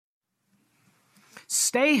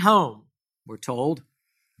Stay home, we're told.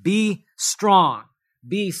 Be strong.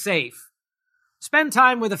 Be safe. Spend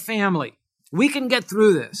time with a family. We can get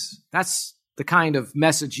through this. That's the kind of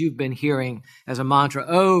message you've been hearing as a mantra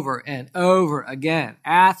over and over again.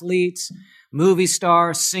 Athletes, movie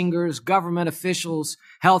stars, singers, government officials,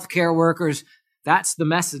 healthcare workers, that's the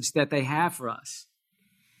message that they have for us.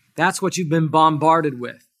 That's what you've been bombarded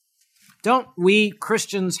with. Don't we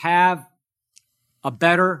Christians have a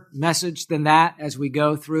better message than that as we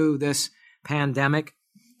go through this pandemic?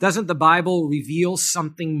 Doesn't the Bible reveal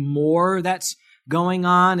something more that's going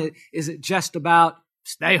on? Is it just about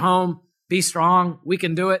stay home, be strong, we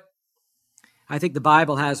can do it? I think the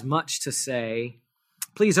Bible has much to say.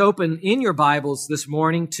 Please open in your Bibles this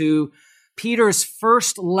morning to Peter's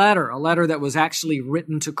first letter, a letter that was actually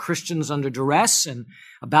written to Christians under duress and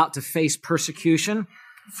about to face persecution.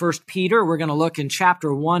 1 Peter, we're going to look in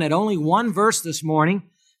chapter 1 at only one verse this morning,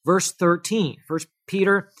 verse 13. 1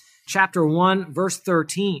 Peter chapter 1, verse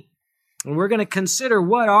 13. And we're going to consider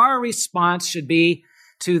what our response should be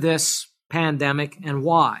to this pandemic and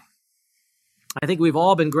why. I think we've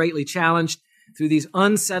all been greatly challenged through these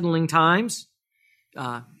unsettling times.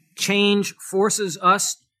 Change forces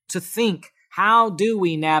us to think, how do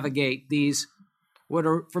we navigate these, what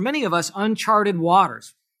are, for many of us, uncharted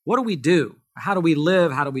waters? What do we do? How do we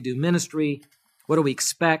live? How do we do ministry? What do we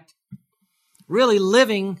expect? Really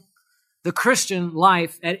living the Christian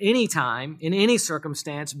life at any time, in any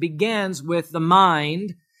circumstance, begins with the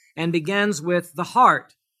mind and begins with the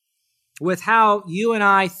heart, with how you and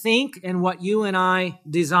I think and what you and I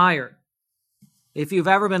desire. If you've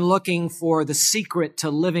ever been looking for the secret to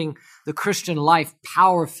living the Christian life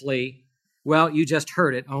powerfully, well, you just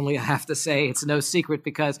heard it. Only I have to say it's no secret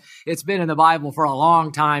because it's been in the Bible for a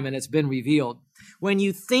long time and it's been revealed. When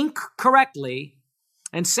you think correctly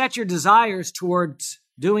and set your desires towards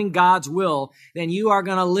doing God's will, then you are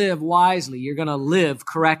going to live wisely. You're going to live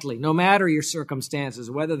correctly, no matter your circumstances,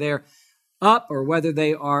 whether they're up or whether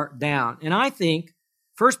they are down. And I think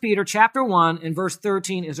 1 Peter chapter 1 and verse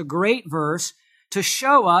 13 is a great verse to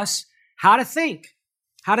show us how to think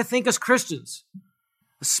as Christians,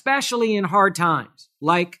 especially in hard times,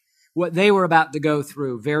 like what they were about to go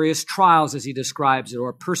through, various trials as he describes it,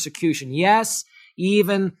 or persecution. Yes,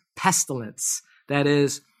 even pestilence, that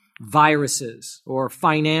is, viruses or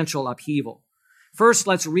financial upheaval. First,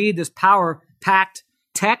 let's read this power-packed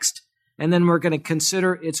text, and then we're going to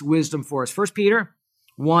consider its wisdom for us. 1 Peter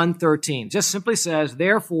 1:13 just simply says,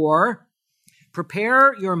 therefore,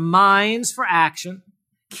 prepare your minds for action,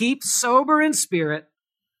 keep sober in spirit,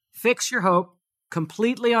 fix your hope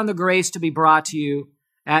completely on the grace to be brought to you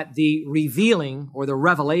at the revealing or the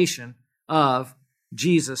revelation of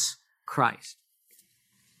Jesus Christ.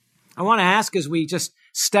 I want to ask as we just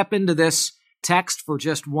step into this text for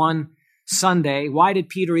just one Sunday, why did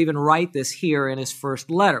Peter even write this here in his first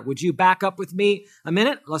letter? Would you back up with me a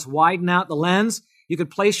minute? Let's widen out the lens. You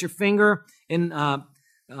could place your finger in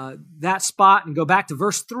that spot and go back to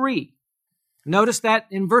verse 3. Notice that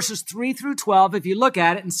in verses 3 through 12, if you look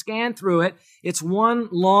at it and scan through it, it's one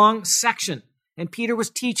long section. And Peter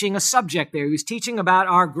was teaching a subject there. He was teaching about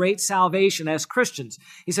our great salvation as Christians.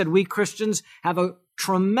 He said, we Christians have a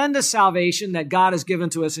tremendous salvation that God has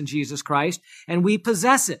given to us in Jesus Christ, and we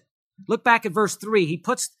possess it. Look back at verse 3. He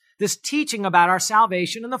puts this teaching about our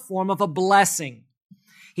salvation in the form of a blessing.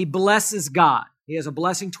 He blesses God. He has a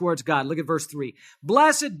blessing towards God. Look at verse 3.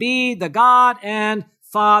 Blessed be the God and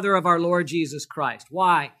Father of our Lord Jesus Christ.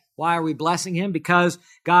 Why? Why are we blessing him? Because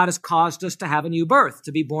God has caused us to have a new birth,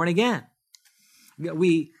 to be born again.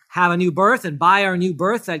 We have a new birth, and by our new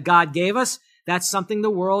birth that God gave us, that's something the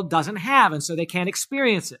world doesn't have, and so they can't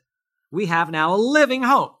experience it. We have now a living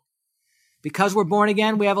hope. Because we're born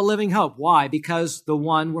again, we have a living hope. Why? Because the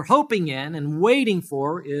one we're hoping in and waiting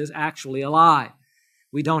for is actually alive.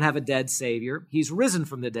 We don't have a dead Savior. He's risen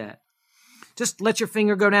from the dead. Just let your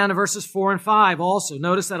finger go down to verses 4 and 5 also.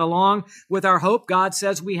 Notice that along with our hope, God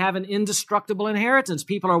says we have an indestructible inheritance.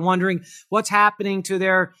 People are wondering what's happening to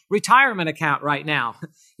their retirement account right now.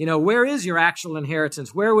 Where is your actual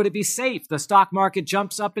inheritance? Where would it be safe? The stock market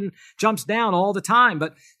jumps up and jumps down all the time,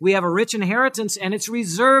 but we have a rich inheritance and it's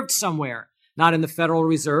reserved somewhere. Not in the Federal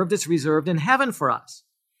Reserve, it's reserved in heaven for us.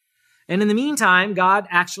 And in the meantime, God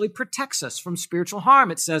actually protects us from spiritual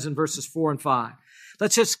harm, it says in verses 4 and 5.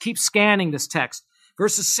 Let's just keep scanning this text.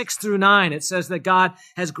 Verses 6 through 9, it says that God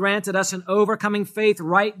has granted us an overcoming faith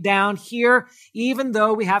right down here, even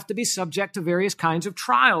though we have to be subject to various kinds of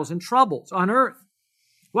trials and troubles on earth.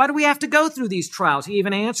 Why do we have to go through these trials? He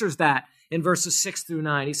even answers that in verses 6 through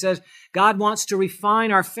 9. He says, God wants to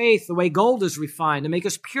refine our faith the way gold is refined, to make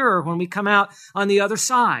us pure when we come out on the other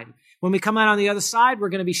side. When we come out on the other side, we're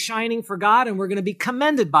going to be shining for God and we're going to be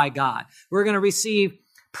commended by God. We're going to receive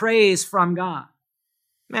praise from God.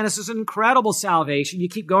 Man, this is an incredible salvation. You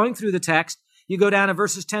keep going through the text. You go down to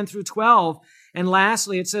verses 10 through 12. And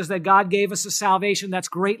lastly, it says that God gave us a salvation that's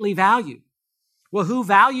greatly valued. Well, who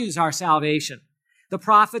values our salvation? The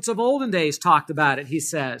prophets of olden days talked about it, he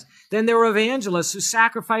says. Then there were evangelists who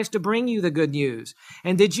sacrificed to bring you the good news.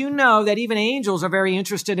 And did you know that even angels are very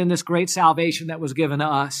interested in this great salvation that was given to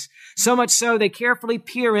us? So much so they carefully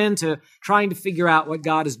peer into trying to figure out what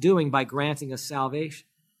God is doing by granting us salvation.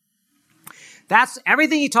 That's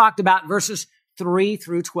everything he talked about, verses 3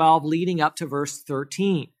 through 12, leading up to verse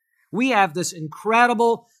 13. We have this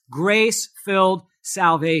incredible grace-filled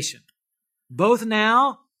salvation, both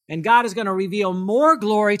now, and God is going to reveal more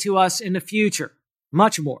glory to us in the future,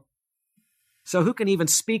 much more. So who can even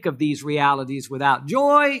speak of these realities without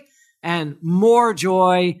joy and more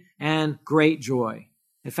joy and great joy?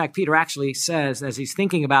 In fact, Peter actually says, as he's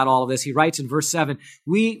thinking about all of this, he writes in verse 7,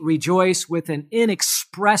 we rejoice with an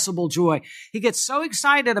inexpressible joy. He gets so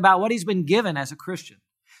excited about what he's been given as a Christian,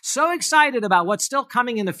 so excited about what's still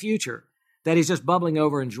coming in the future that he's just bubbling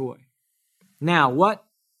over in joy. Now, what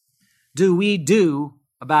do we do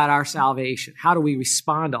about our salvation? How do we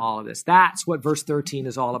respond to all of this? That's what verse 13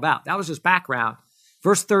 is all about. That was just background.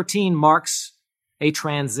 Verse 13 marks a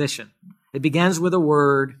transition. It begins with a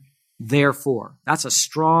word, therefore. That's a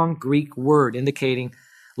strong Greek word indicating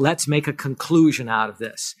let's make a conclusion out of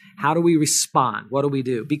this. How do we respond? What do we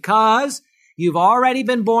do? Because you've already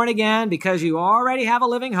been born again, because you already have a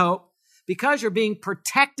living hope, because you're being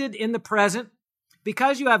protected in the present,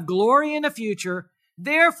 because you have glory in the future,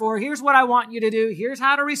 therefore, here's what I want you to do. Here's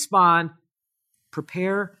how to respond.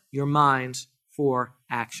 Prepare your minds for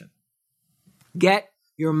action. Get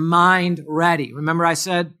your mind ready. Remember I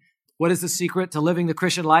said, what is the secret to living the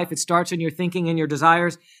Christian life? It starts in your thinking and your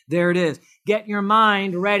desires. There it is. Get your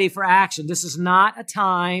mind ready for action. This is not a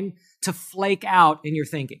time to flake out in your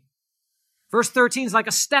thinking. Verse 13 is like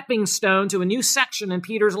a stepping stone to a new section in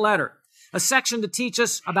Peter's letter, a section to teach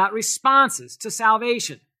us about responses to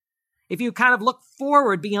salvation. If you kind of look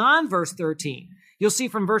forward beyond verse 13, you'll see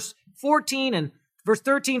from verse 14 and verse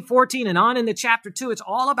 13, 14, and on into chapter 2, it's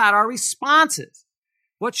all about our responses.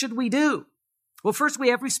 What should we do? Well, first we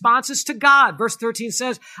have responses to God. Verse 13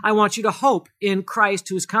 says, I want you to hope in Christ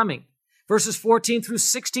who is coming. Verses 14 through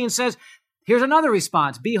 16 says, here's another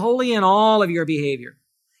response. Be holy in all of your behavior.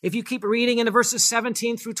 If you keep reading into verses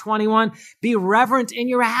 17 through 21, be reverent in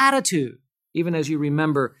your attitude, even as you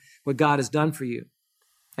remember what God has done for you.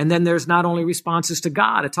 And then there's not only responses to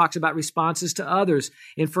God, it talks about responses to others.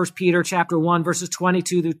 In 1 Peter chapter 1, verses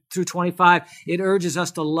 22 through 25, it urges us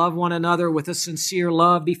to love one another with a sincere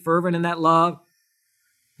love, be fervent in that love.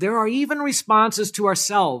 There are even responses to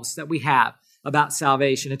ourselves that we have about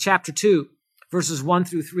salvation. In chapter 2, verses 1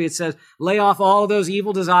 through 3, it says, lay off all of those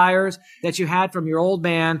evil desires that you had from your old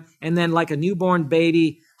man, and then like a newborn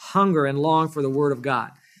baby, hunger and long for the word of God.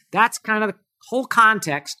 That's kind of the whole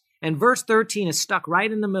context. And verse 13 is stuck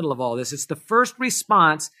right in the middle of all this. It's the first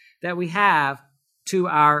response that we have to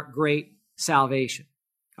our great salvation.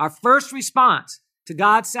 Our first response to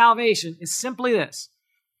God's salvation is simply this.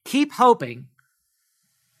 Keep hoping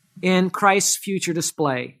in Christ's future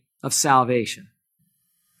display of salvation.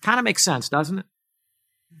 Kind of makes sense, doesn't it?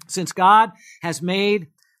 Since God has made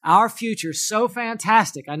our future so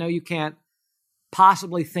fantastic, I know you can't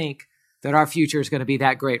possibly think that our future is going to be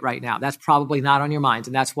that great right now. That's probably not on your minds,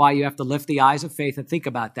 and that's why you have to lift the eyes of faith and think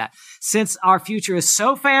about that. Since our future is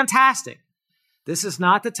so fantastic, this is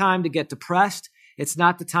not the time to get depressed. It's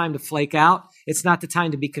not the time to flake out. It's not the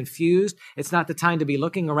time to be confused. It's not the time to be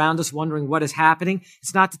looking around us wondering what is happening.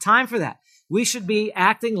 It's not the time for that. We should be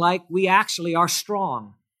acting like we actually are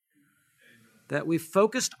strong, that we've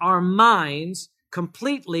focused our minds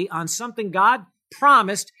completely on something God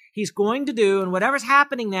promised He's going to do, and whatever's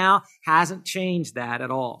happening now hasn't changed that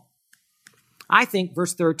at all. I think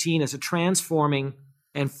verse 13 is a transforming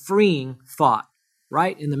and freeing thought,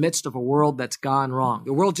 right in the midst of a world that's gone wrong.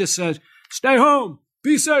 The world just says, stay home,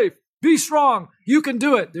 be safe, be strong, you can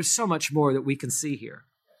do it. There's so much more that we can see here.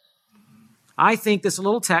 I think this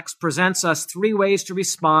little text presents us 3 ways to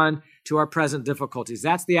respond to our present difficulties.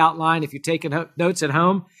 That's the outline. If you're taking notes at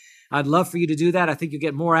home, I'd love for you to do that. I think you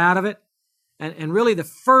get more out of it. And really the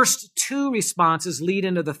first 2 responses lead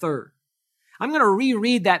into the third. I'm going to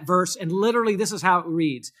reread that verse, and literally this is how it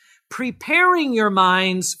reads. Preparing your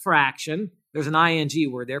minds for action. There's an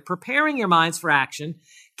ing word there. Preparing your minds for action.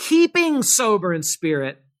 Keeping sober in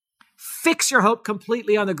spirit. Fix your hope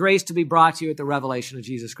completely on the grace to be brought to you at the revelation of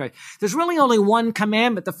Jesus Christ. There's really only one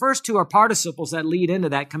commandment. The first 2 are participles that lead into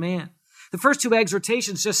that command. The first two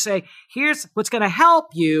exhortations just say, here's what's going to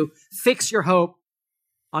help you fix your hope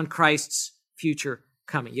on Christ's future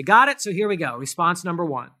coming. You got it? So here we go. Response number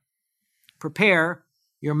 1. Prepare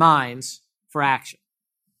your minds for action.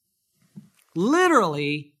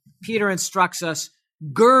 Literally, Peter instructs us,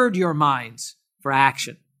 gird your minds for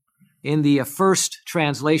action. In the first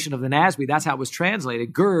translation of the NASB, that's how it was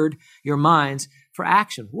translated, gird your minds for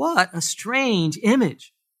action. What a strange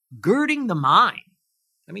image. Girding the mind.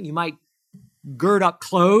 I mean, you might gird up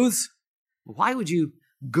clothes. Why would you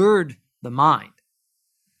gird the mind?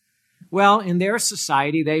 Well, in their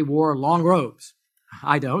society, they wore long robes.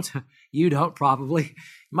 I don't. You don't, probably.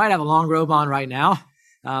 You might have a long robe on right now.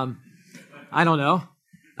 I don't know.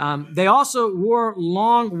 They also wore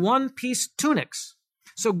long one-piece tunics.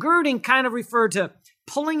 So girding kind of referred to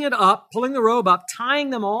pulling it up, pulling the robe up, tying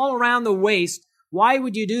them all around the waist. Why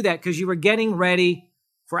would you do that? Because you were getting ready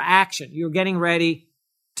for action. You were getting ready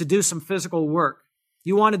to do some physical work.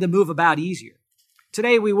 You wanted to move about easier.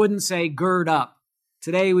 Today, we wouldn't say gird up.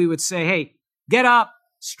 Today, we would say, hey, get up,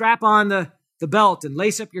 strap on the belt, and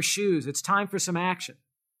lace up your shoes. It's time for some action.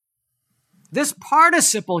 This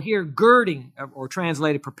participle here, girding, or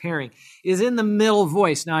translated preparing, is in the middle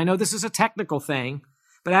voice. Now, I know this is a technical thing,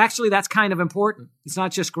 but actually that's kind of important. It's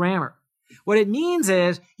not just grammar. What it means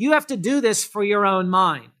is you have to do this for your own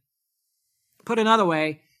mind. Put another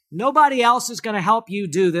way, nobody else is going to help you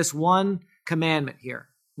do this one commandment here.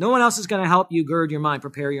 No one else is going to help you gird your mind,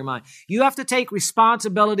 prepare your mind. You have to take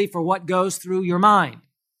responsibility for what goes through your mind.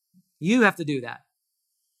 You have to do that.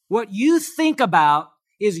 What you think about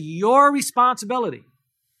is your responsibility.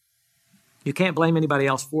 You can't blame anybody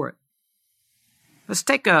else for it. Let's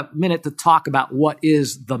take a minute to talk about what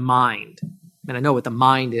is the mind. And I know what the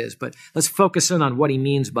mind is, but let's focus in on what he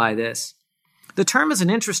means by this. The term is an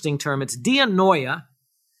interesting term. It's dianoia.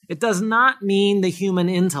 It does not mean the human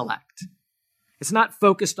intellect. It's not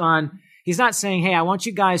focused on, he's not saying, hey, I want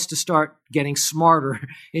you guys to start getting smarter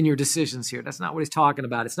in your decisions here. That's not what he's talking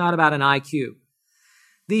about. It's not about an IQ.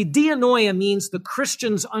 The dianoia means the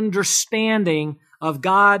Christian's understanding of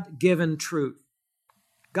God-given truth.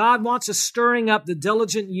 God wants us stirring up the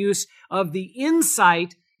diligent use of the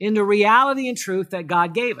insight into reality and truth that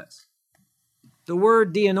God gave us. The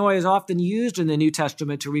word dianoia is often used in the New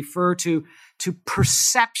Testament to refer to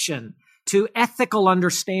perception, to ethical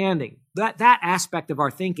understanding, that aspect of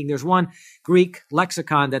our thinking. There's one Greek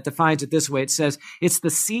lexicon that defines it this way. It says, it's the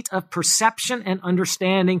seat of perception and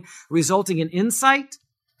understanding, resulting in insight,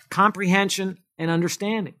 comprehension, and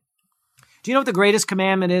understanding. Do you know what the greatest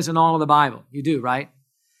commandment is in all of the Bible? You do, right?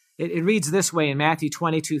 It reads this way in Matthew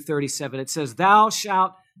 22:37. It says, thou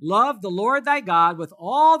shalt love the Lord thy God with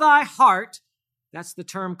all thy heart, that's the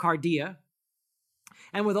term cardia,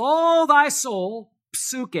 and with all thy soul,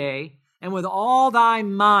 psuche, and with all thy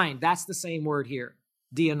mind, that's the same word here,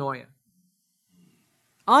 dianoia.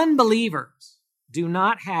 Unbelievers do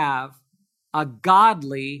not have a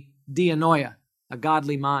godly dianoia, a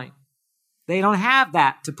godly mind. They don't have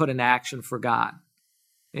that to put into action for God.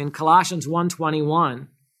 In Colossians 1:21,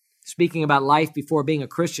 speaking about life before being a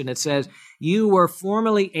Christian, it says, you were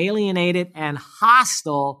formerly alienated and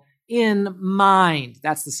hostile in mind.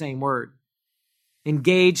 That's the same word.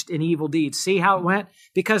 Engaged in evil deeds. See how it went?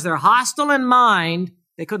 Because they're hostile in mind,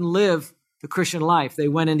 they couldn't live the Christian life. They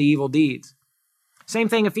went into evil deeds. Same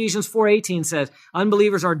thing Ephesians 4:18 says,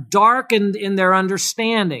 unbelievers are darkened in their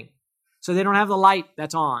understanding. So they don't have the light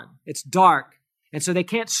that's on. It's dark. And so they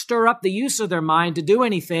can't stir up the use of their mind to do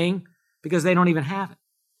anything because they don't even have it.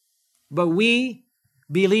 But we,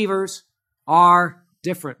 believers, are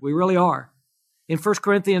different. We really are. In 1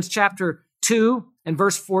 Corinthians chapter 2 and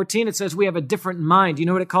verse 14, it says we have a different mind. You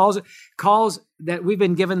know what it calls it? It calls that we've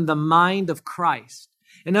been given the mind of Christ.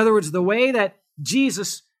 In other words, the way that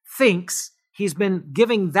Jesus thinks, he's been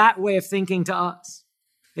giving that way of thinking to us.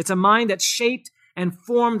 It's a mind that's shaped and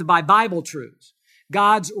formed by Bible truths.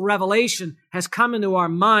 God's revelation has come into our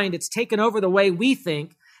mind. It's taken over the way we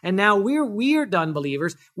think. And now we're done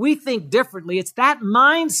believers. We think differently. It's that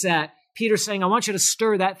mindset, Peter's saying, I want you to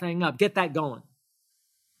stir that thing up. Get that going.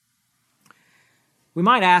 We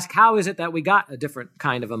might ask, how is it that we got a different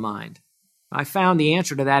kind of a mind? I found the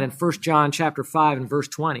answer to that in 1 John chapter 5 and verse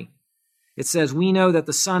 20. It says, we know that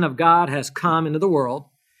the Son of God has come into the world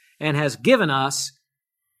and has given us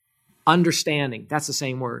understanding. That's the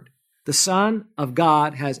same word. The Son of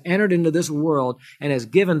God has entered into this world and has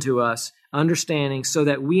given to us understanding so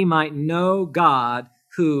that we might know God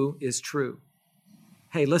who is true.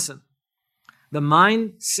 Hey, listen, the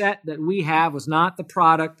mindset that we have was not the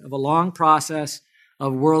product of a long process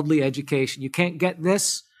of worldly education. You can't get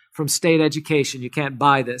this from state education. You can't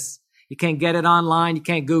buy this. You can't get it online. You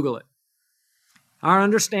can't Google it. Our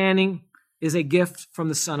understanding is a gift from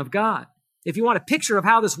the Son of God. If you want a picture of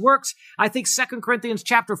how this works, I think 2 Corinthians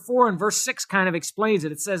chapter 4 and verse 6 kind of explains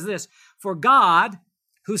it. It says this, "For God,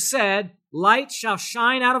 who said, 'Light shall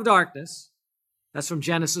shine out of darkness,'" that's from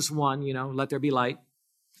Genesis 1, let there be light,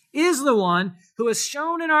 "is the one who has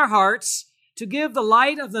shone in our hearts to give the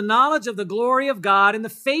light of the knowledge of the glory of God in the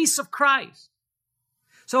face of Christ."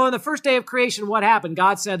 So on the first day of creation, what happened?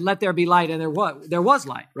 God said, "Let there be light," and there was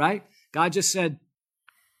light, right? God just said,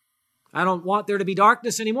 "I don't want there to be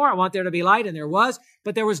darkness anymore. I want there to be light," and there was.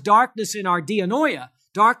 But there was darkness in our dianoia,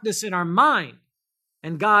 darkness in our mind.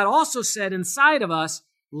 And God also said inside of us,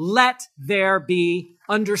 "Let there be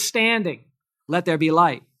understanding. Let there be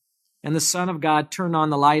light." And the Son of God turned on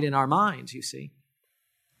the light in our minds, you see.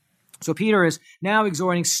 So Peter is now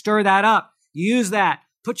exhorting, stir that up. Use that.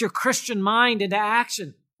 Put your Christian mind into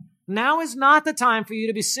action. Now is not the time for you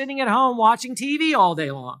to be sitting at home watching TV all day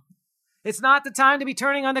long. It's not the time to be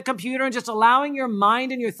turning on the computer and just allowing your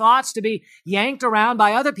mind and your thoughts to be yanked around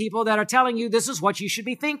by other people that are telling you this is what you should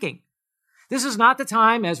be thinking. This is not the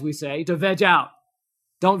time, as we say, to veg out.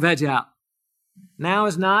 Don't veg out. Now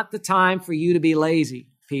is not the time for you to be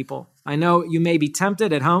lazy, people. I know you may be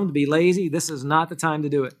tempted at home to be lazy. This is not the time to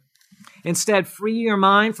do it. Instead, free your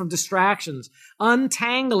mind from distractions.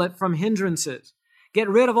 Untangle it from hindrances. Get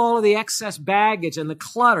rid of all of the excess baggage and the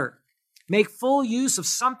clutter. Make full use of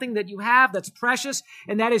something that you have that's precious,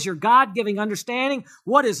 and that is your God-giving understanding.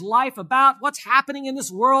 What is life about? What's happening in this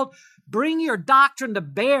world? Bring your doctrine to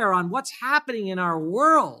bear on what's happening in our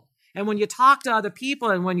world. And when you talk to other people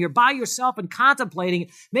and when you're by yourself and contemplating,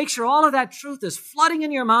 make sure all of that truth is flooding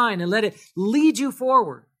in your mind and let it lead you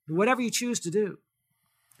forward in whatever you choose to do.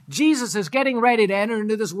 Jesus is getting ready to enter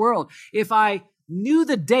into this world. If I knew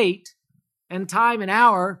the date and time and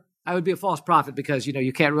hour, I would be a false prophet because,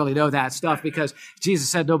 you can't really know that stuff because Jesus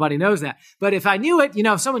said nobody knows that. But if I knew it,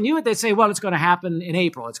 if someone knew it, they'd say, well, it's going to happen in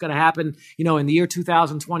April. It's going to happen, in the year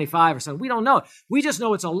 2025 or something. We don't know. We just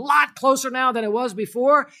know it's a lot closer now than it was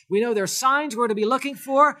before. We know there's signs we're to be looking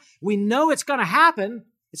for. We know it's going to happen.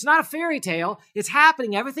 It's not a fairy tale. It's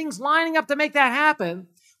happening. Everything's lining up to make that happen.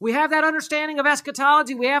 We have that understanding of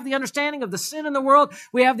eschatology. We have the understanding of the sin in the world.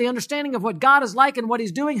 We have the understanding of what God is like and what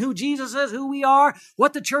he's doing, who Jesus is, who we are,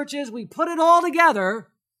 what the church is. We put it all together,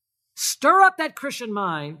 stir up that Christian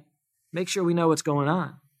mind, make sure we know what's going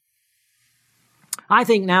on. I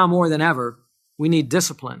think now more than ever, we need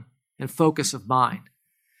discipline and focus of mind.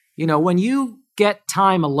 When you get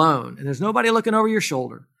time alone and there's nobody looking over your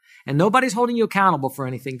shoulder and nobody's holding you accountable for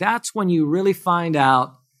anything, that's when you really find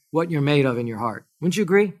out what you're made of in your heart. Wouldn't you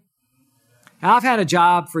agree? Now, I've had a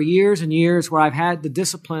job for years and years where I've had to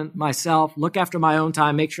discipline myself, look after my own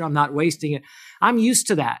time, make sure I'm not wasting it. I'm used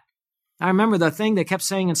to that. I remember the thing they kept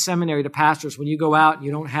saying in seminary to pastors, when you go out and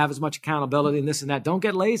you don't have as much accountability and this and that, don't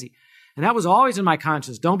get lazy. And that was always in my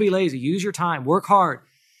conscience. Don't be lazy. Use your time. Work hard.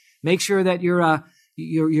 Make sure that you're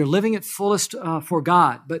living at fullest for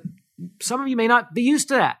God. But some of you may not be used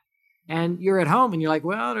to that. And you're at home and you're like,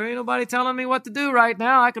 well, there ain't nobody telling me what to do right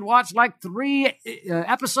now. I could watch like 3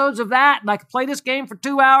 episodes of that and I could play this game for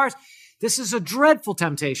 2 hours. This is a dreadful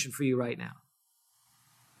temptation for you right now.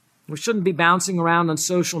 We shouldn't be bouncing around on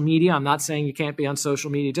social media. I'm not saying you can't be on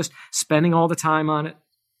social media, just spending all the time on it.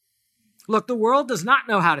 Look, the world does not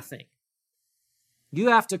know how to think. You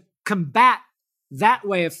have to combat that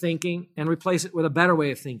way of thinking and replace it with a better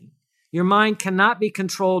way of thinking. Your mind cannot be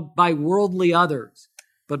controlled by worldly others,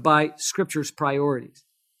 but by Scripture's priorities.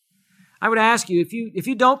 I would ask you, if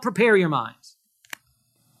you don't prepare your minds,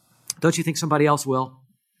 don't you think somebody else will?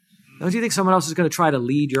 Don't you think someone else is going to try to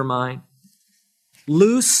lead your mind?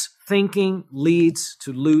 Loose thinking leads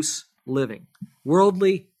to loose living.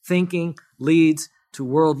 Worldly thinking leads to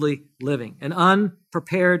worldly living. An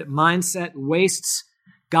unprepared mindset wastes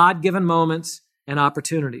God-given moments and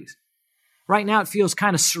opportunities. Right now, it feels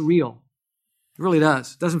kind of surreal. It really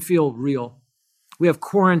does. It doesn't feel real. We have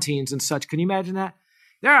quarantines and such. Can you imagine that?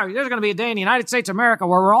 There's going to be a day in the United States of America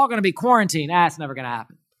where we're all going to be quarantined. It's never going to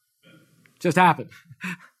happen. Just happened.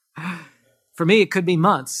 For me, it could be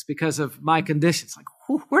months because of my conditions. Like,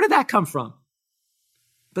 where did that come from?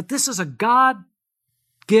 But this is a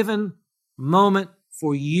God-given moment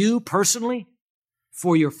for you personally,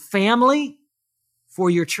 for your family,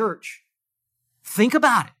 for your church. Think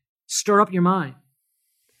about it. Stir up your mind.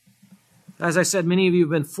 As I said, many of you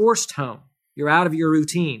have been forced home. You're out of your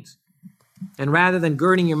routines. And rather than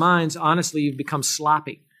girding your minds, honestly, you've become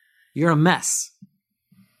sloppy. You're a mess.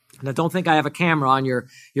 Now, don't think I have a camera on your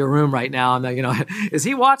room right now. And, is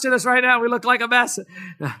he watching us right now? We look like a mess.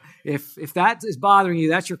 If that is bothering you,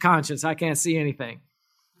 that's your conscience. I can't see anything.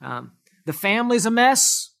 The family's a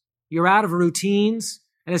mess. you're out of routines,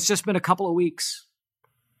 and it's just been a couple of weeks.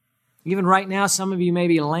 Even right now, some of you may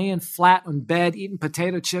be laying flat on bed, eating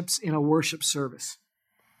potato chips in a worship service,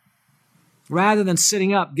 rather than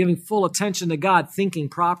sitting up, giving full attention to God, thinking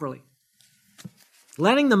properly.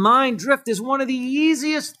 Letting the mind drift is one of the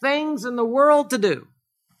easiest things in the world to do.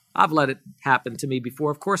 I've let it happen to me before,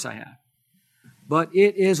 of course I have. But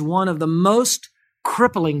it is one of the most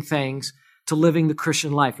crippling things to living the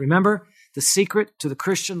Christian life. Remember, the secret to the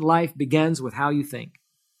Christian life begins with how you think.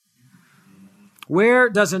 Where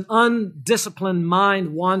does an undisciplined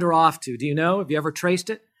mind wander off to? Do you know? Have you ever traced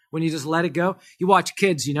it? When you just let it go? You watch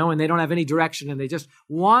kids, and they don't have any direction and they just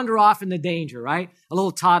wander off into danger, right? A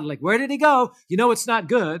little toddler, like, where did he go? It's not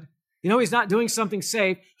good. He's not doing something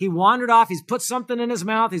safe. He wandered off. He's put something in his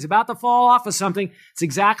mouth. He's about to fall off of something. It's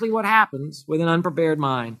exactly what happens with an unprepared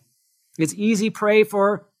mind. It's easy prey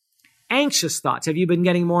for anxious thoughts. Have you been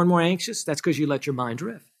getting more and more anxious? That's because you let your mind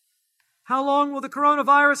drift. How long will the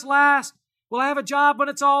coronavirus last? Will I have a job when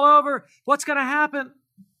it's all over? What's going to happen?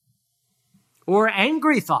 Or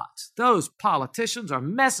angry thoughts. Those politicians are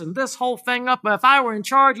messing this whole thing up. If I were in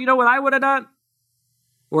charge, you know what I would have done?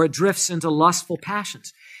 Or it drifts into lustful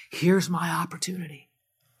passions. Here's my opportunity.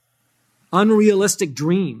 Unrealistic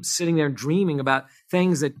dreams, sitting there dreaming about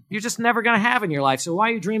things that you're just never going to have in your life. So why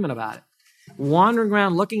are you dreaming about it? Wandering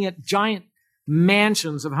around looking at giant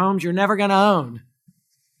mansions of homes you're never going to own.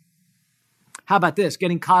 How about this?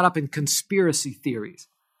 Getting caught up in conspiracy theories.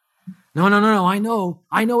 No, I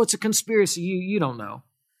know it's a conspiracy. You don't know.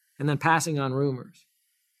 And then passing on rumors.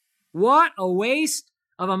 What a waste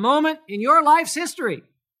of a moment in your life's history.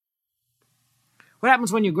 What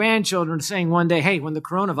happens when your grandchildren are saying one day, hey, when the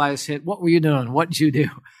coronavirus hit, what were you doing? What did you do?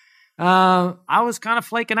 I was kind of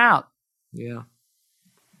flaking out. Yeah.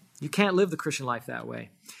 You can't live the Christian life that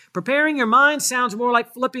way. Preparing your mind sounds more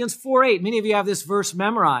like Philippians 4:8. Many of you have this verse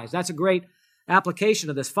memorized. That's a great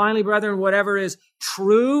application of this. Finally, brethren, whatever is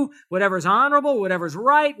true, whatever is honorable, whatever is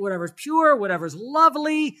right, whatever is pure, whatever is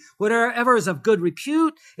lovely, whatever is of good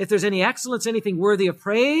repute, if there's any excellence, anything worthy of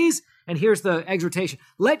praise. And here's the exhortation.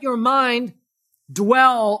 Let your mind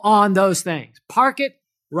dwell on those things. Park it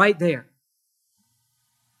right there.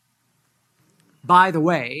 By the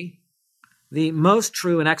way, the most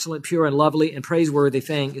true and excellent, pure and lovely and praiseworthy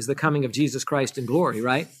thing is the coming of Jesus Christ in glory,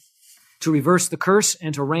 right? To reverse the curse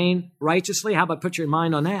and to reign righteously. How about put your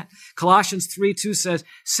mind on that? Colossians 3:2 says,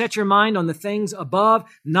 set your mind on the things above,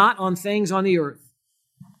 not on things on the earth.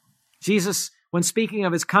 Jesus, when speaking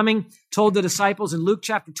of his coming, told the disciples in Luke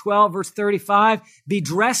chapter 12, verse 35, be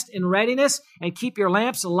dressed in readiness and keep your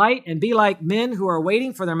lamps alight and be like men who are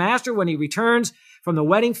waiting for their master when he returns from the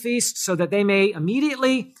wedding feast so that they may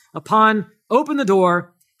immediately open the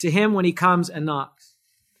door to him when he comes and knocks.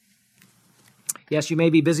 Yes, you may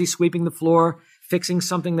be busy sweeping the floor, fixing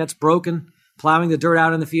something that's broken, plowing the dirt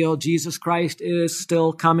out in the field. Jesus Christ is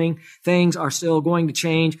still coming. Things are still going to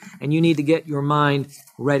change, and you need to get your mind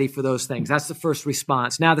ready for those things. That's the first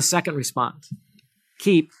response. Now, the second response.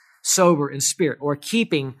 Keep sober in spirit, or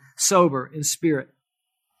keeping sober in spirit.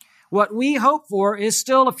 What we hope for is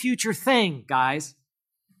still a future thing, guys.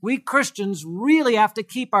 We Christians really have to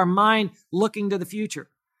keep our mind looking to the future.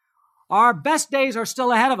 Our best days are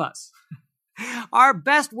still ahead of us. Our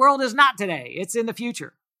best world is not today. It's in the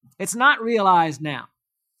future. It's not realized now.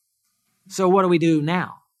 So what do we do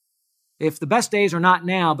now? If the best days are not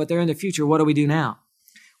now, but they're in the future, what do we do now?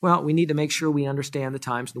 Well, we need to make sure we understand the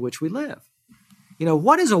times in which we live.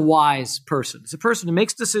 What is a wise person? It's a person who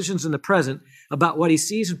makes decisions in the present about what he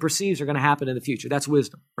sees and perceives are going to happen in the future. That's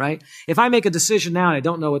wisdom, right? If I make a decision now and I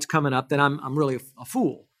don't know what's coming up, then I'm really a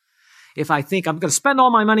fool. If I think I'm going to spend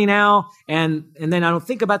all my money now and then I don't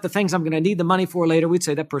think about the things I'm going to need the money for later, we'd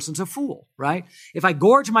say that person's a fool, right? If I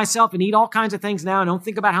gorge myself and eat all kinds of things now and don't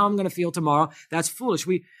think about how I'm going to feel tomorrow, that's foolish.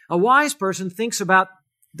 A wise person thinks about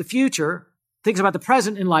the future, thinks about the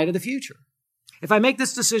present in light of the future. If I make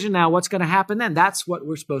this decision now, what's going to happen then? That's what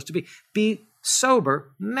we're supposed to be. Be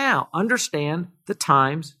sober now. Understand the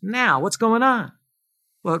times now. What's going on?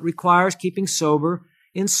 Well, it requires keeping sober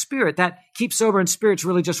in spirit. That keep sober in spirit is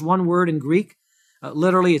really just one word in Greek.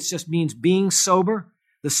 Literally, it just means being sober.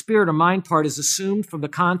 The spirit or mind part is assumed from the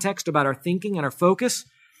context about our thinking and our focus.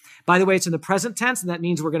 By the way, it's in the present tense, and that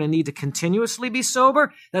means we're going to need to continuously be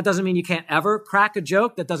sober. That doesn't mean you can't ever crack a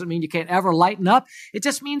joke. That doesn't mean you can't ever lighten up. It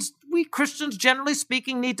just means we Christians, generally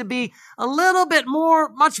speaking, need to be a little bit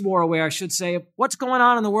much more aware, I should say, of what's going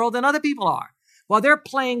on in the world than other people are. While they're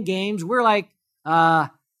playing games, we're like,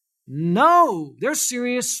 no, there's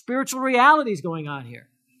serious spiritual realities going on here.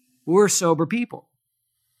 We're sober people.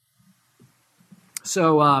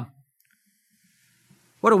 So,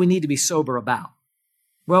 what do we need to be sober about?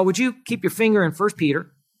 Well, would you keep your finger in 1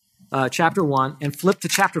 Peter chapter 1 and flip to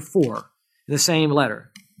chapter 4 in the same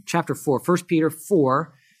letter? Chapter 4, 1 Peter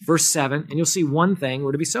 4, verse 7, and you'll see one thing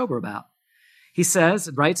we're to be sober about. He says,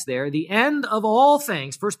 writes there, the end of all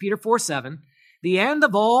things, 1 Peter 4, 7, the end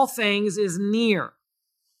of all things is near.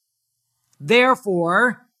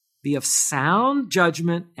 Therefore, be of sound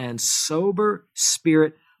judgment and sober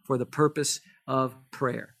spirit for the purpose of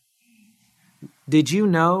prayer. Did you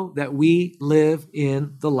know that we live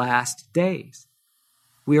in the last days?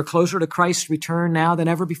 We are closer to Christ's return now than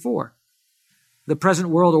ever before. The present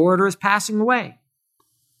world order is passing away.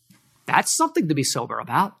 That's something to be sober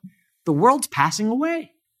about. The world's passing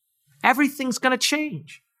away. Everything's going to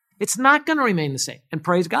change. It's not going to remain the same. And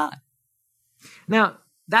praise God. Now,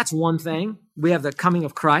 that's one thing. We have the coming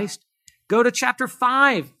of Christ. Go to chapter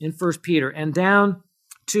 5 in 1 Peter and down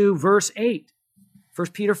to verse 8. 1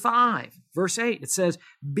 Peter 5, verse 8. It says,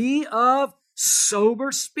 be of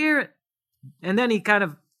sober spirit. And then he kind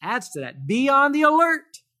of adds to that, be on the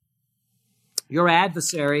alert. Your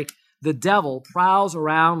adversary, the devil, prowls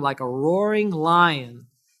around like a roaring lion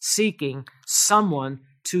seeking someone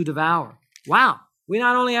to devour. Wow. We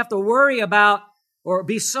not only have to worry about or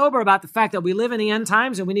be sober about the fact that we live in the end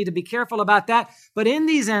times and we need to be careful about that, but in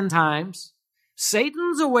these end times,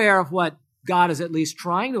 Satan's aware of what God is at least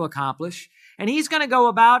trying to accomplish, and he's going to go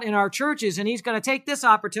about in our churches and he's going to take this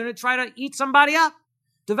opportunity to try to eat somebody up,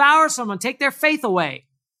 devour someone, take their faith away.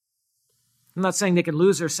 I'm not saying they can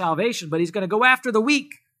lose their salvation, but he's going to go after the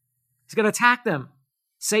weak. He's going to attack them.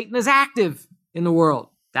 Satan is active in the world.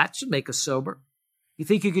 That should make us sober. You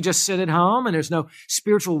think you could just sit at home and there's no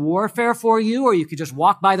spiritual warfare for you, or you could just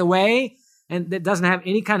walk by the way and that doesn't have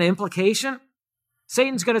any kind of implication?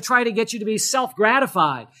 Satan's going to try to get you to be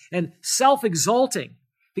self-gratified and self-exalting.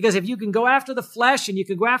 Because if you can go after the flesh and you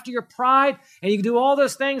can go after your pride and you can do all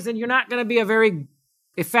those things, then you're not going to be a very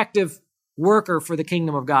effective worker for the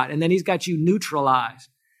kingdom of God. And then he's got you neutralized.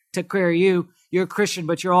 Took care of you. You're a Christian,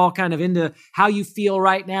 but you're all kind of into how you feel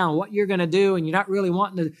right now, what you're going to do, and you're not really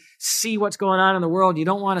wanting to see what's going on in the world. You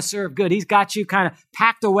don't want to serve good. He's got you kind of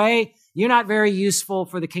packed away. You're not very useful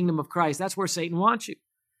for the kingdom of Christ. That's where Satan wants you.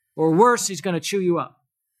 Or worse, he's going to chew you up.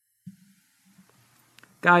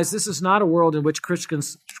 Guys, this is not a world in which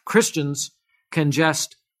Christians can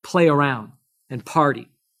just play around and party.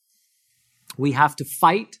 We have to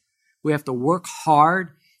fight. We have to work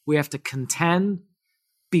hard. We have to contend,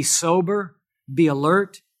 be sober, be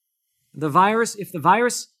alert. If the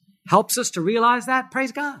virus helps us to realize that,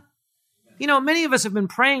 praise God. You know, many of us have been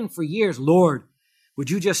praying for years, Lord,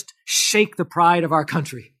 would you just shake the pride of our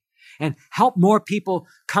country and help more people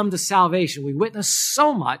come to salvation? We witness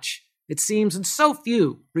so much, it seems, and so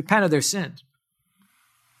few repent of their sins.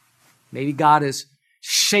 Maybe God is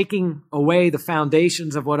shaking away the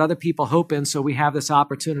foundations of what other people hope in, so we have this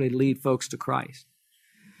opportunity to lead folks to Christ.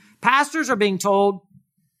 Pastors are being told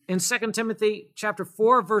in 2 Timothy chapter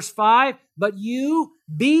 4, verse 5, but you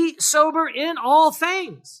be sober in all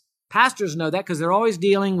things. Pastors know that because they're always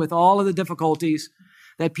dealing with all of the difficulties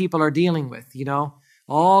that people are dealing with, you know,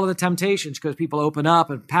 all of the temptations because people open up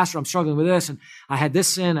and, Pastor, I'm struggling with this and I had this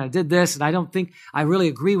sin, I did this, and I don't think I really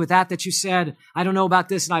agree with that you said. I don't know about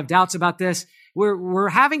this and I have doubts about this. We're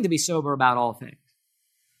having to be sober about all things.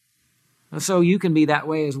 And so you can be that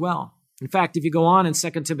way as well. In fact, if you go on in 2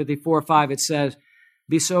 Timothy 4:5, it says,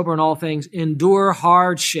 be sober in all things, endure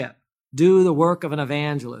hardship, do the work of an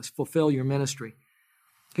evangelist, fulfill your ministry.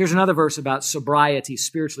 Here's another verse about sobriety,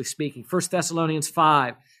 spiritually speaking. 1 Thessalonians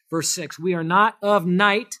 5, verse 6, we are not of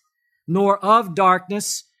night nor of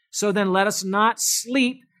darkness, so then let us not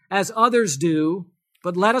sleep as others do,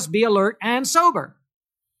 but let us be alert and sober.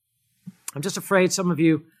 I'm just afraid some of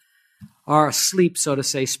you are asleep, so to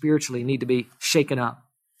say, spiritually, need to be shaken up.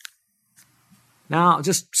 Now, I'll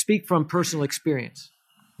just speak from personal experience.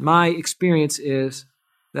 My experience is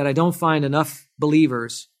that I don't find enough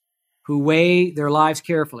believers who weigh their lives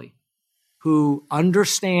carefully, who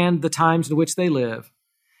understand the times in which they live,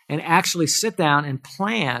 and actually sit down and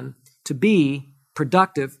plan to be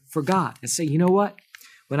productive for God and say, you know what?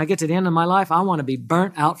 When I get to the end of my life, I want to be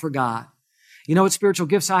burnt out for God. You know what spiritual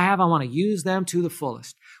gifts I have? I want to use them to the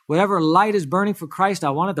fullest. Whatever light is burning for Christ, I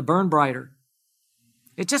want it to burn brighter.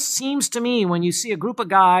 It just seems to me when you see a group of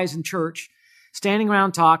guys in church standing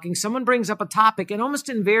around talking, someone brings up a topic, and almost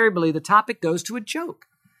invariably the topic goes to a joke.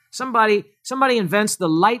 Somebody invents the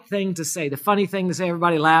light thing to say, the funny thing to say,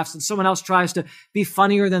 everybody laughs, and someone else tries to be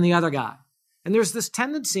funnier than the other guy. And there's this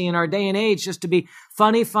tendency in our day and age just to be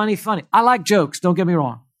funny, funny, funny. I like jokes, don't get me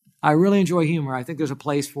wrong. I really enjoy humor. I think there's a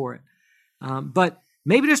place for it. But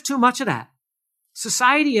maybe there's too much of that.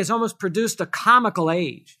 Society has almost produced a comical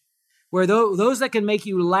age where those that can make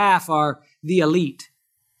you laugh are the elite.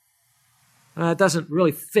 It doesn't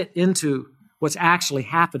really fit into what's actually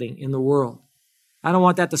happening in the world. I don't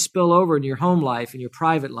want that to spill over in your home life, in your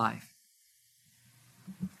private life.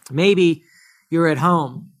 Maybe you're at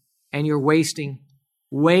home and you're wasting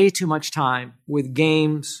way too much time with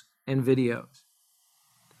games and videos.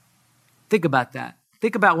 Think about that.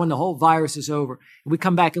 Think about when the whole virus is over and we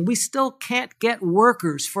come back and we still can't get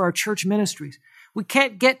workers for our church ministries. We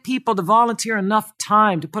can't get people to volunteer enough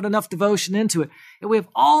time, to put enough devotion into it. And we have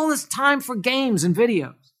all this time for games and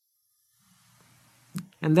videos.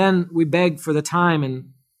 And then we beg for the time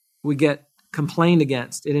and we get complained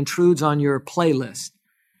against. It intrudes on your playlist.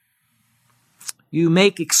 You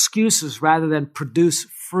make excuses rather than produce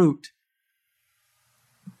fruit.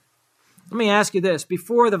 Let me ask you this.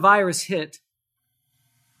 Before the virus hit,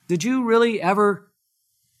 did you really ever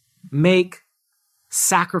make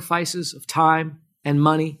sacrifices of time and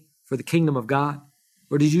money for the kingdom of God?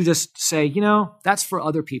 Or did you just say, that's for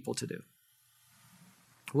other people to do?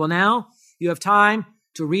 Well, now you have time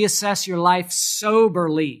to reassess your life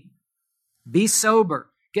soberly. Be sober.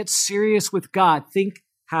 Get serious with God. Think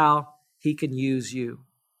how He can use you.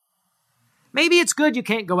 Maybe it's good you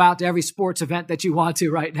can't go out to every sports event that you want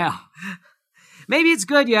to right now. Maybe it's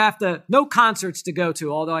good you have no concerts to go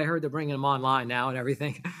to, although I heard they're bringing them online now and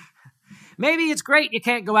everything. Maybe it's great you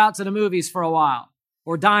can't go out to the movies for a while,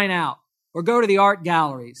 or dine out, or go to the art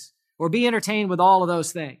galleries, or be entertained with all of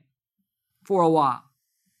those things for a while.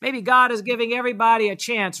 Maybe God is giving everybody a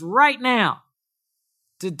chance right now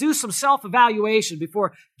to do some self-evaluation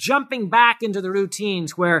before jumping back into the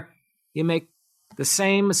routines where you make the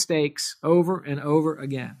same mistakes over and over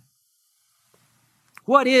again.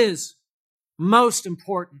 What is most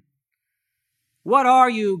important? What are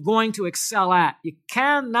you going to excel at? You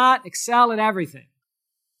cannot excel at everything.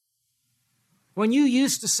 When you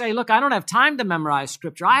used to say, look, I don't have time to memorize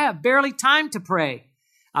Scripture. I have barely time to pray.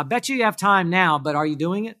 I bet you have time now, but are you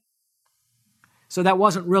doing it? So that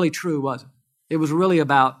wasn't really true, was it? It was really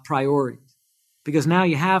about priorities. Because now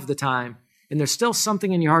you have the time, and there's still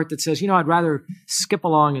something in your heart that says, I'd rather skip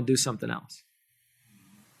along and do something else.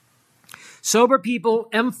 Sober people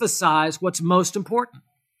emphasize what's most important.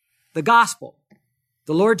 The gospel,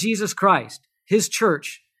 the Lord Jesus Christ, His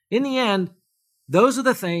church. In the end, those are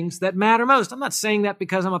the things that matter most. I'm not saying that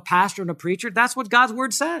because I'm a pastor and a preacher. That's what God's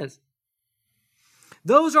word says.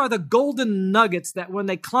 Those are the golden nuggets that when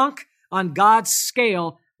they clunk on God's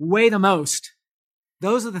scale, weigh the most.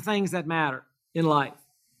 Those are the things that matter in life.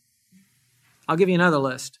 I'll give you another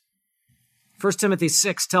list. 1 Timothy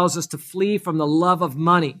 6 tells us to flee from the love of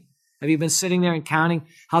money. Have you been sitting there and counting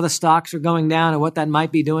how the stocks are going down and what that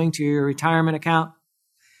might be doing to your retirement account?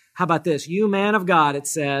 How about this? You man of God, it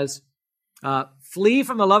says, flee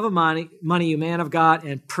from the love of money, you man of God,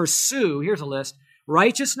 and pursue, here's a list,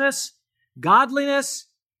 righteousness, godliness,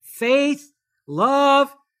 faith,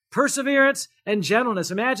 love, perseverance, and gentleness.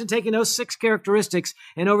 Imagine taking those 6 characteristics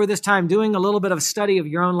and over this time doing a little bit of a study of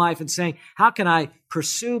your own life and saying, how can I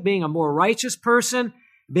pursue being a more righteous person,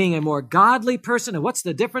 being a more godly person, and what's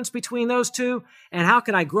the difference between those two? And how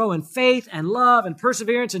can I grow in faith and love and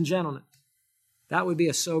perseverance and gentleness? That would be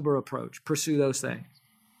a sober approach. Pursue those things.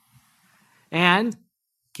 And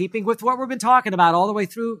keeping with what we've been talking about all the way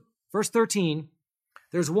through verse 13,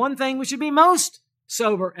 there's one thing we should be most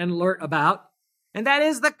sober and alert about, and that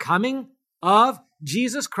is the coming of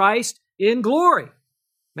Jesus Christ in glory.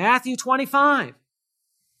 Matthew 25,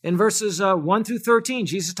 in verses 1 through 13,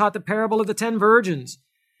 Jesus taught the parable of the 10 virgins,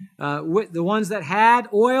 the ones that had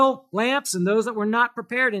oil lamps and those that were not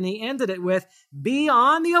prepared. And he ended it with, be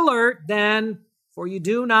on the alert then, for you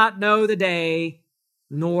do not know the day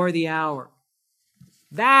nor the hour.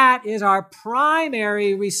 That is our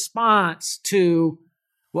primary response to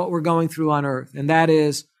what we're going through on earth. And that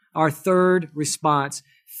is our third response.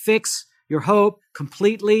 Fix your hope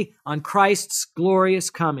completely on Christ's glorious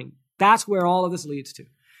coming. That's where all of this leads to.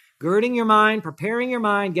 Girding your mind, preparing your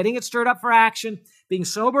mind, getting it stirred up for action, being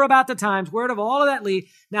sober about the times. Where did all of that lead?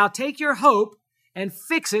 Now take your hope and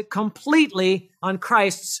fix it completely on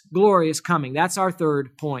Christ's glorious coming. That's our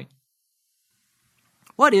third point.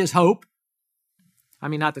 What is hope? I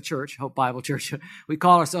mean, not the church, Hope Bible Church. We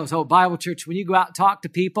call ourselves Hope Bible Church. When you go out and talk to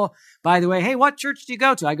people, by the way, hey, what church do you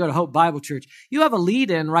go to? I go to Hope Bible Church. You have a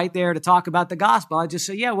lead-in right there to talk about the gospel. I just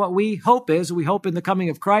say, yeah, what we hope is, we hope in the coming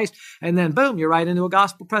of Christ, and then boom, you're right into a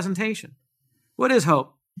gospel presentation. What is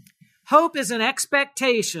hope? Hope is an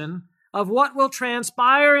expectation of what will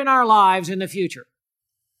transpire in our lives in the future.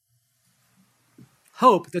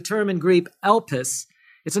 Hope, the term in Greek, elpis,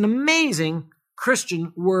 it's an amazing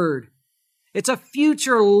Christian word. It's a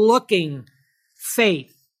future-looking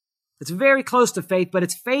faith. It's very close to faith, but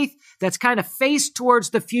it's faith that's kind of faced towards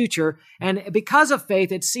the future. And because of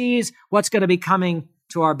faith, it sees what's going to be coming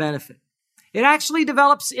to our benefit. It actually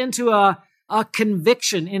develops into a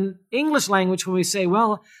conviction. In English language, when we say,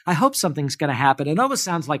 well, I hope something's going to happen, it almost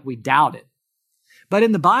sounds like we doubt it. But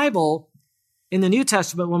in the Bible, in the New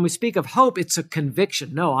Testament, when we speak of hope, it's a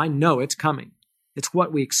conviction. No, I know it's coming. It's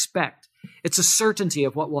what we expect. It's a certainty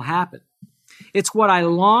of what will happen. It's what I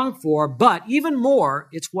long for, but even more,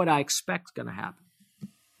 it's what I expect is going to happen.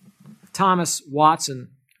 Thomas Watson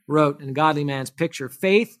wrote in Godly Man's Picture,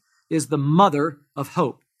 faith is the mother of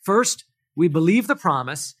hope. First, we believe the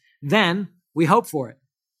promise, then we hope for it.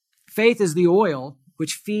 Faith is the oil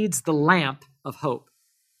which feeds the lamp of hope.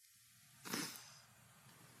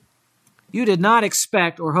 You did not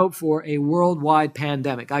expect or hope for a worldwide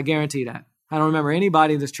pandemic. I guarantee that. I don't remember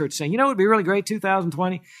anybody in this church saying, you know what would be really great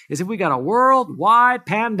 2020 is if we got a worldwide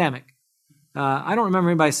pandemic. I don't remember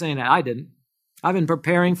anybody saying that. I didn't. I've been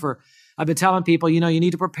telling people, you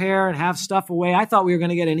need to prepare and have stuff away. I thought we were going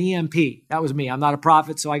to get an EMP. That was me. I'm not a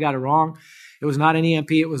prophet, so I got it wrong. It was not an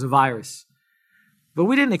EMP. It was a virus. But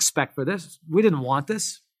we didn't expect for this. We didn't want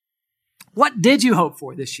this. What did you hope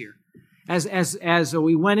for this year? As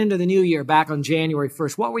we went into the new year back on January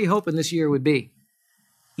 1st, what were you hoping this year would be?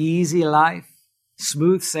 Easy life,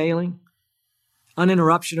 smooth sailing,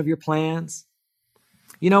 uninterruption of your plans.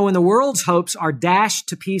 When the world's hopes are dashed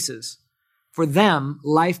to pieces, for them,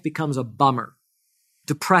 life becomes a bummer,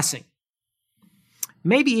 depressing,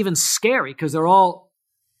 maybe even scary because they're all,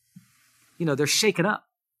 they're shaken up.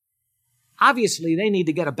 Obviously, they need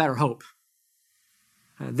to get a better hope.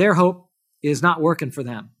 Their hope is not working for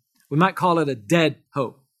them. We might call it a dead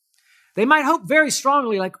hope. They might hope very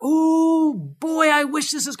strongly like, oh boy, I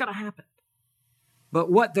wish this is going to happen.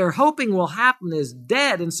 But what they're hoping will happen is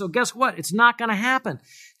dead. And so guess what? It's not going to happen.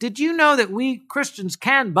 Did you know that we Christians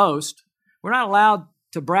can boast? We're not allowed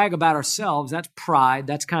to brag about ourselves. That's pride.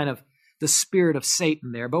 That's kind of the spirit of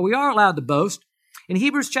Satan there. But we are allowed to boast. In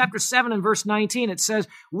Hebrews chapter 7 and verse 19, it says,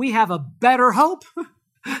 we have a better hope.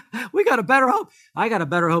 We got a better hope. I got a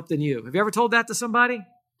better hope than you. Have you ever told that to somebody?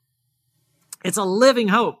 It's a living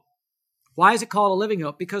hope. Why is it called a living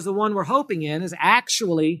hope? Because the one we're hoping in is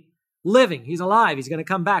actually living. He's alive. He's going to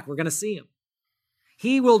come back. We're going to see him.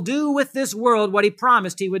 He will do with this world what he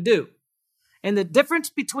promised he would do. And the difference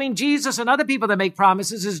between Jesus and other people that make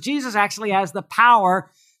promises is Jesus actually has the power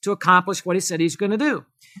to accomplish what he said he's going to do.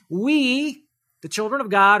 We, the children of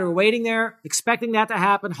God, who are waiting there, expecting that to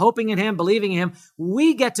happen, hoping in him, believing in him,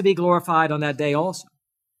 we get to be glorified on that day also.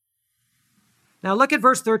 Now look at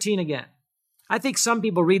verse 13 again. I think some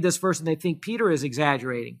people read this verse and they think Peter is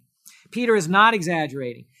exaggerating. Peter is not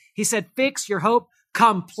exaggerating. He said, fix your hope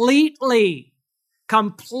completely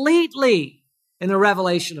in the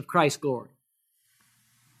revelation of Christ's glory.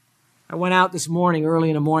 I went out this morning, early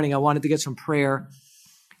in the morning. I wanted to get some prayer,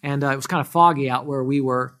 and it was kind of foggy out where we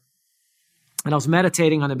were. And I was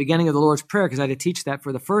meditating on the beginning of the Lord's Prayer because I had to teach that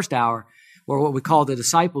for the first hour, or what we call the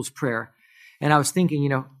disciples' prayer. And I was thinking,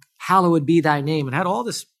 hallowed be thy name, and had all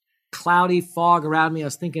this cloudy fog around me. I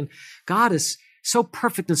was thinking, God is so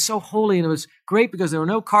perfect and so holy. And it was great because there were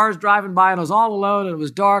no cars driving by and I was all alone and it was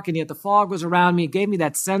dark and yet the fog was around me. It gave me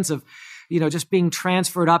that sense of, just being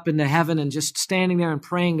transferred up into heaven and just standing there and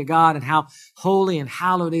praying to God and how holy and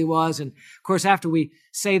hallowed he was. And of course, after we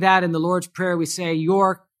say that in the Lord's Prayer, we say,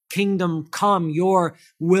 your kingdom come, your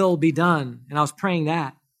will be done. And I was praying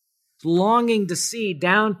that, longing to see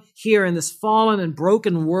down here in this fallen and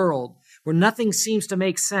broken world where nothing seems to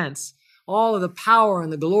make sense, all of the power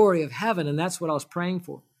and the glory of heaven. And that's what I was praying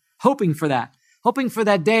for, hoping for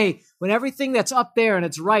that day when everything that's up there and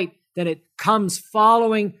it's right, that it comes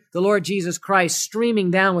following the Lord Jesus Christ, streaming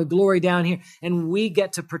down with glory down here, and we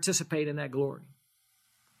get to participate in that glory.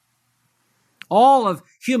 All of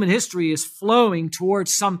human history is flowing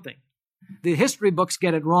towards something. The history books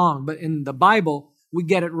get it wrong, but in the Bible, we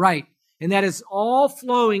get it right. And that is all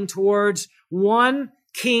flowing towards one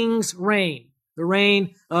king's reign, the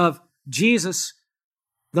reign of Jesus,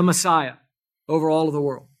 the Messiah, over all of the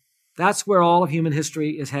world. That's where all of human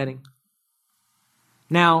history is heading.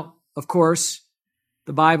 Now, of course,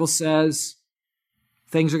 the Bible says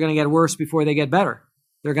things are going to get worse before they get better.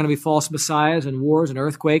 There are going to be false messiahs and wars and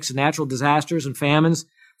earthquakes and natural disasters and famines,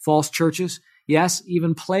 false churches. Yes,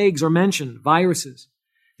 even plagues are mentioned, viruses.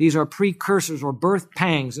 These are precursors or birth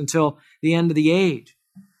pangs until the end of the age.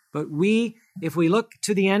 But if we look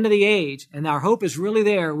to the end of the age and our hope is really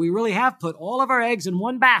there, we really have put all of our eggs in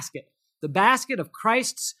one basket, the basket of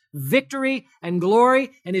Christ's victory and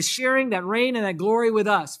glory and his sharing that reign and that glory with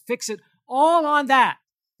us. Fix it all on that.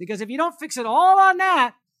 Because if you don't fix it all on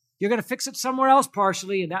that, You're going to fix it somewhere else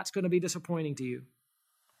partially, and that's going to be disappointing to you.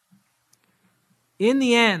 In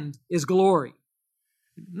the end is glory.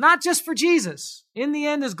 Not just for Jesus. In the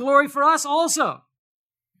end is glory for us also.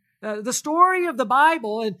 The story of the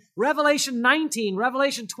Bible in Revelation 19,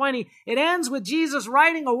 Revelation 20, it ends with Jesus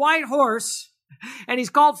riding a white horse, and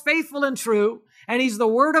he's called faithful and true, and he's the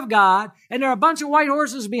Word of God, and there are a bunch of white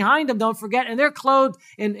horses behind him, don't forget, and they're clothed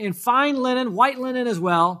in fine linen, white linen as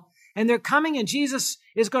well, and they're coming, and Jesus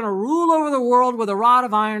is going to rule over the world with a rod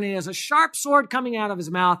of iron, and he has a sharp sword coming out of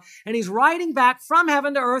his mouth, and he's riding back from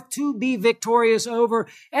heaven to earth to be victorious over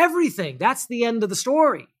everything. That's the end of the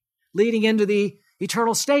story, leading into the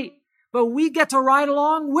eternal state. But we get to ride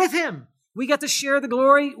along with him. We get to share the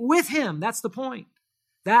glory with him. That's the point.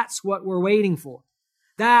 That's what we're waiting for.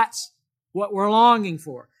 That's what we're longing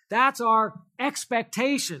for. That's our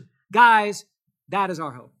expectation. Guys, that is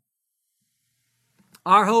our hope.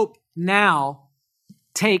 Our hope now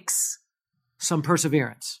takes some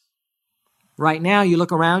perseverance. Right now, you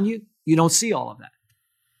look around you, you don't see all of that.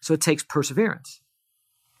 So it takes perseverance.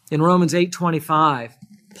 In Romans 8:25,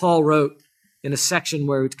 Paul wrote in a section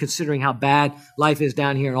where it's considering how bad life is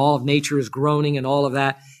down here and all of nature is groaning and all of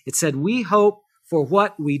that, it said, we hope for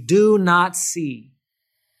what we do not see.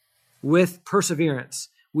 With perseverance,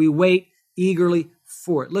 we wait eagerly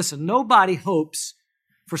for it. Listen, nobody hopes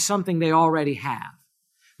for something they already have.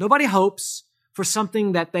 Nobody hopes for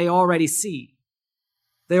something that they already see,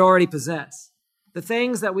 they already possess. The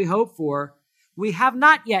things that we hope for, we have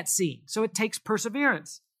not yet seen. So it takes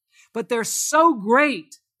perseverance. But they're so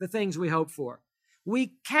great, the things we hope for.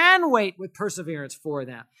 We can wait with perseverance for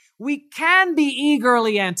them. We can be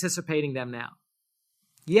eagerly anticipating them now.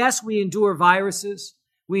 Yes, we endure viruses.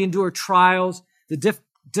 We endure trials, the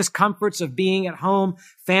discomforts of being at home.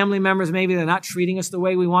 Family members, maybe they're not treating us the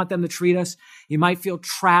way we want them to treat us. You might feel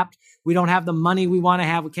trapped. We don't have the money we want to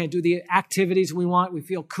have. We can't do the activities we want. We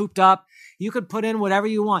feel cooped up. You could put in whatever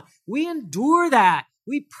you want. We endure that.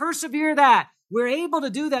 We persevere that. We're able to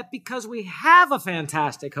do that because we have a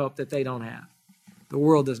fantastic hope that they don't have. The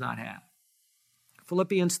world does not have.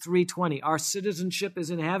 Philippians 3:20, our citizenship is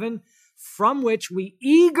in heaven, from which we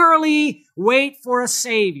eagerly wait for a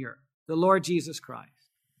Savior, the Lord Jesus Christ.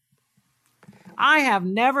 I have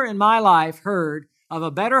never in my life heard of a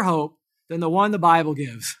better hope than the one the Bible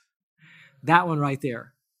gives. That one right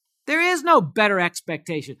there. There is no better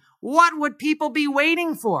expectation. What would people be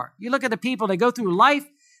waiting for? You look at the people, they go through life,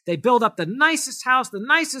 they build up the nicest house, the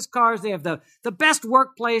nicest cars, they have the best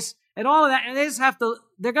workplace and all of that, and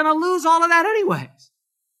they're going to lose all of that anyways.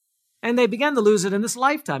 And they begin to lose it in this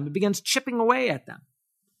lifetime. It begins chipping away at them.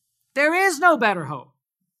 There is no better hope.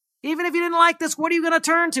 Even if you didn't like this, what are you going to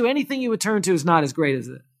turn to? Anything you would turn to is not as great as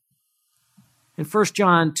it. In 1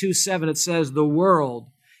 John 2:7, it says, the world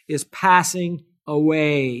is passing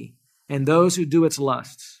away, and those who do its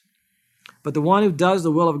lusts. But the one who does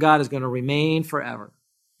the will of God is going to remain forever.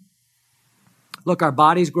 Look, our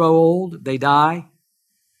bodies grow old, they die.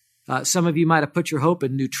 Some of you might have put your hope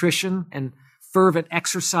in nutrition and fervent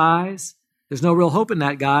exercise. There's no real hope in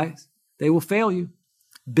that, guys. They will fail you.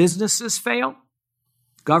 Businesses fail.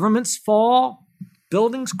 Governments fall.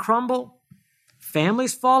 Buildings crumble.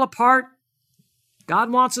 Families fall apart. God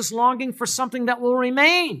wants us longing for something that will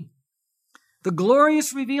remain. The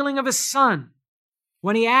glorious revealing of his Son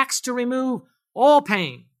when he acts to remove all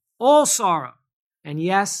pain, all sorrow. And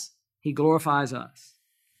yes, he glorifies us.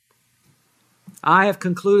 I have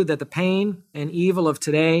concluded that the pain and evil of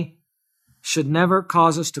today should never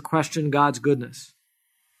cause us to question God's goodness,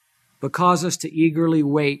 but cause us to eagerly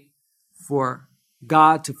wait for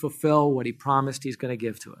God to fulfill what he promised he's going to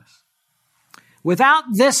give to us. Without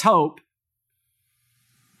this hope,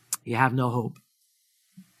 you have no hope.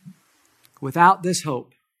 Without this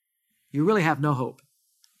hope, you really have no hope.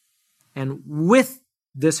 And with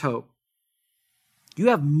this hope, you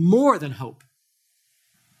have more than hope.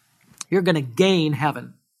 You're going to gain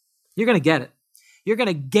heaven. You're going to get it. You're going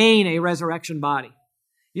to gain a resurrection body.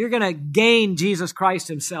 You're going to gain Jesus Christ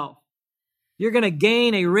himself. You're going to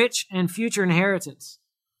gain a rich and future inheritance.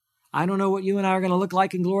 I don't know what you and I are going to look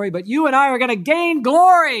like in glory, but you and I are going to gain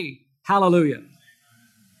glory. Hallelujah.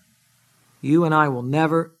 You and I will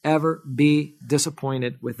never, ever be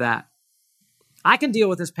disappointed with that. I can deal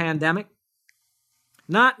with this pandemic,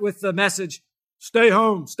 not with the message, stay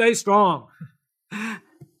home, stay strong,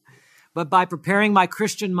 but by preparing my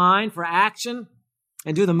Christian mind for action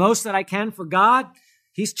and do the most that I can for God.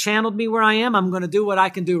 He's channeled me where I am. I'm going to do what I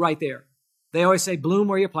can do right there. They always say, bloom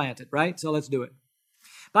where you're planted, right? So let's do it.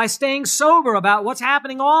 By staying sober about what's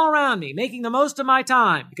happening all around me, making the most of my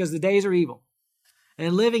time because the days are evil.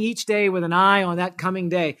 and living each day with an eye on that coming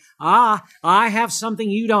day. I have something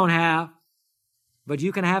you don't have, but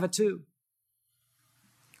you can have it too.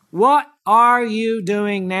 What are you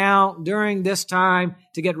doing now during this time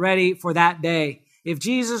to get ready for that day? If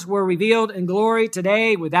Jesus were revealed in glory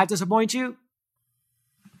today, would that disappoint you?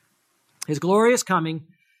 His glorious coming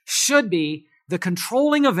should be the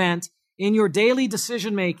controlling event in your daily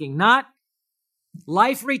decision making, not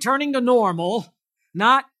life returning to normal,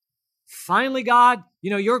 not finally God,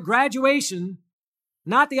 your graduation,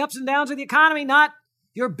 not the ups and downs of the economy, not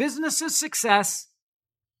your business's success.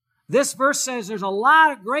 This verse says there's a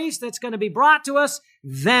lot of grace that's going to be brought to us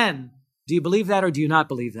then. Do you believe that or do you not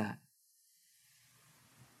believe that?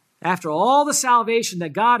 After all the salvation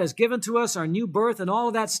that God has given to us, our new birth and all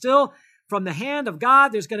of that, still from the hand of God,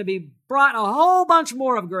 there's going to be brought a whole bunch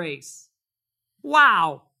more of grace.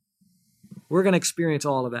 Wow. We're going to experience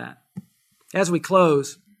all of that. As we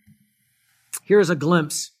close, here's a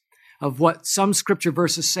glimpse of what some scripture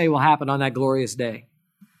verses say will happen on that glorious day.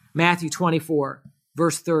 Matthew 24,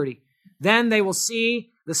 verse 30. Then they will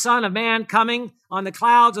see the Son of Man coming on the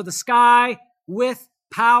clouds of the sky with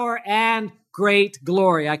power and great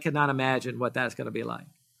glory. I cannot imagine what that's going to be like.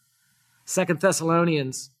 2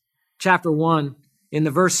 Thessalonians chapter 1, in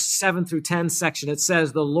the verse 7 through 10 section, it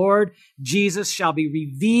says, the Lord Jesus shall be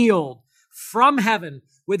revealed from heaven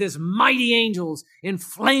with his mighty angels in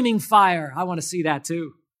flaming fire. I want to see that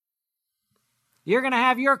too. You're going to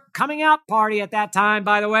have your coming out party at that time,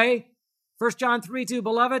 by the way. 1 John 3:2,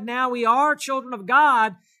 beloved, now we are children of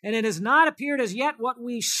God, and it has not appeared as yet what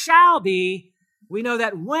we shall be. We know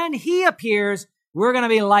that when he appears, we're going to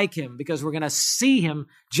be like him because we're going to see him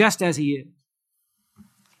just as he is.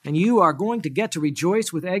 And you are going to get to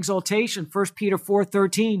rejoice with exultation. 1 Peter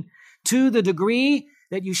 4:13, to the degree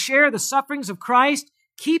that you share the sufferings of Christ,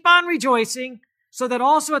 keep on rejoicing, so that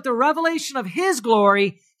also at the revelation of his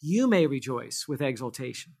glory, you may rejoice with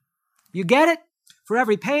exultation. You get it? For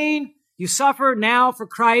every pain you suffer now for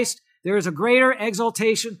Christ, there is a greater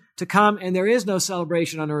exaltation to come, and there is no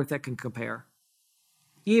celebration on earth that can compare.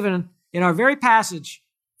 Even in our very passage,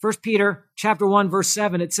 1 Peter chapter 1, verse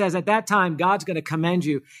 7, it says at that time, God's going to commend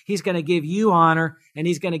you. He's going to give you honor and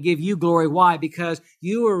he's going to give you glory. Why? Because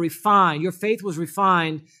you were refined. Your faith was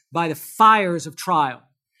refined by the fires of trial.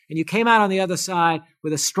 And you came out on the other side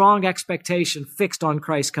with a strong expectation fixed on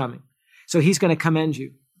Christ's coming. So he's going to commend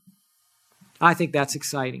you. I think that's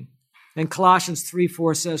exciting. And Colossians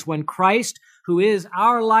 3:4 says, when Christ, who is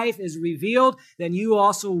our life, is revealed, then you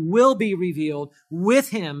also will be revealed with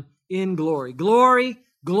him in glory. Glory,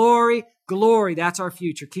 glory, glory. That's our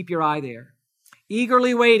future. Keep your eye there.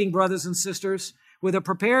 Eagerly waiting, brothers and sisters, with a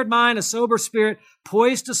prepared mind, a sober spirit,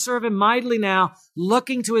 poised to serve him mightily now,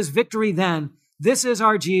 looking to his victory then. This is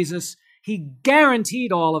our Jesus. He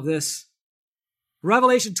guaranteed all of this.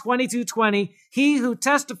 Revelation 22:20, he who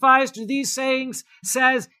testifies to these sayings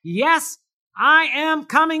says, yes, I am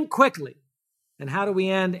coming quickly. And how do we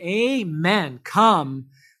end? Amen. Come,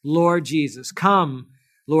 Lord Jesus. Come,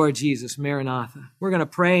 Lord Jesus. Maranatha. We're going to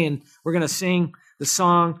pray and we're going to sing the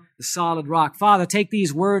song, The Solid Rock. Father, take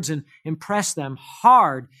these words and impress them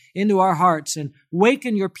hard into our hearts and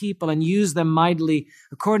waken your people and use them mightily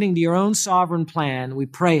according to your own sovereign plan. We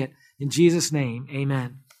pray it in Jesus' name.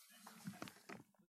 Amen.